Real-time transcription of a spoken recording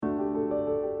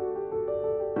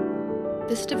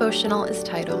This devotional is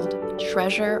titled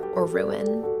Treasure or Ruin.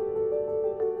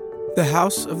 The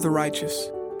house of the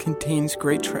righteous contains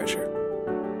great treasure,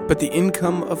 but the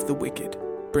income of the wicked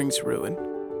brings ruin.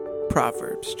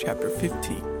 Proverbs chapter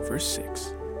 15, verse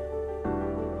 6.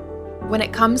 When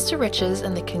it comes to riches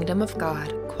in the kingdom of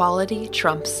God, quality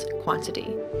trumps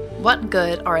quantity. What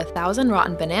good are 1,000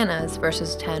 rotten bananas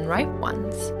versus 10 ripe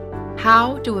ones?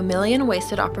 How do 1,000,000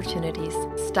 wasted opportunities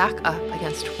stack up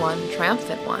against one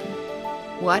triumphant one?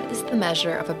 What is the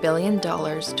measure of $1 billion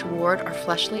toward our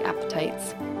fleshly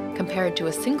appetites compared to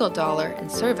 $1 in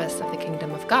service of the kingdom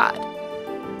of God?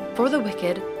 For the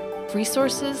wicked,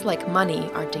 resources like money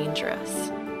are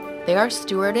dangerous. They are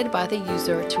stewarded by the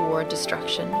user toward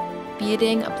destruction,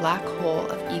 feeding a black hole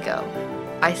of ego,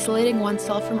 isolating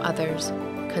oneself from others,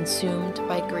 consumed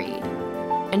by greed.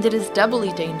 And it is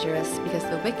doubly dangerous because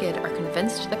the wicked are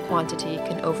convinced that quantity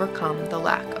can overcome the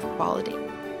lack of quality.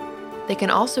 They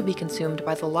can also be consumed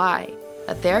by the lie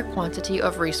that their quantity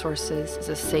of resources is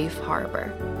a safe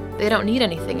harbor. They don't need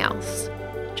anything else,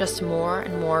 just more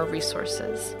and more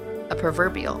resources, a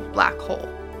proverbial black hole.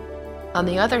 On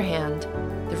the other hand,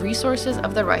 the resources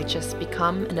of the righteous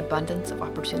become an abundance of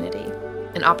opportunity,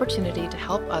 an opportunity to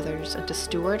help others and to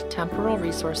steward temporal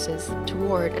resources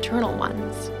toward eternal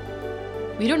ones.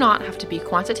 We do not have to be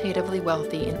quantitatively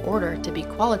wealthy in order to be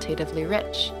qualitatively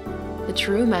rich. The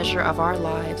true measure of our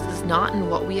lives is not in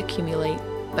what we accumulate,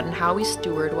 but in how we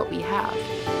steward what we have.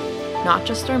 Not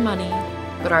just our money,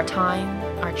 but our time,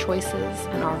 our choices,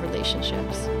 and our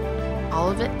relationships. All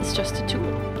of it is just a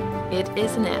tool. It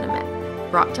is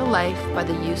inanimate, brought to life by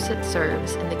the use it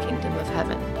serves in the kingdom of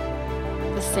heaven.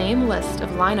 The same list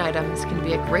of line items can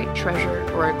be a great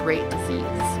treasure or a great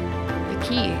disease. The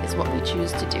key is what we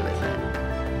choose to do with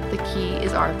it. The key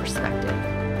is our perspective,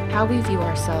 how we view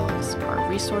ourselves, our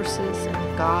resources, and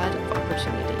the God of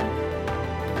opportunity.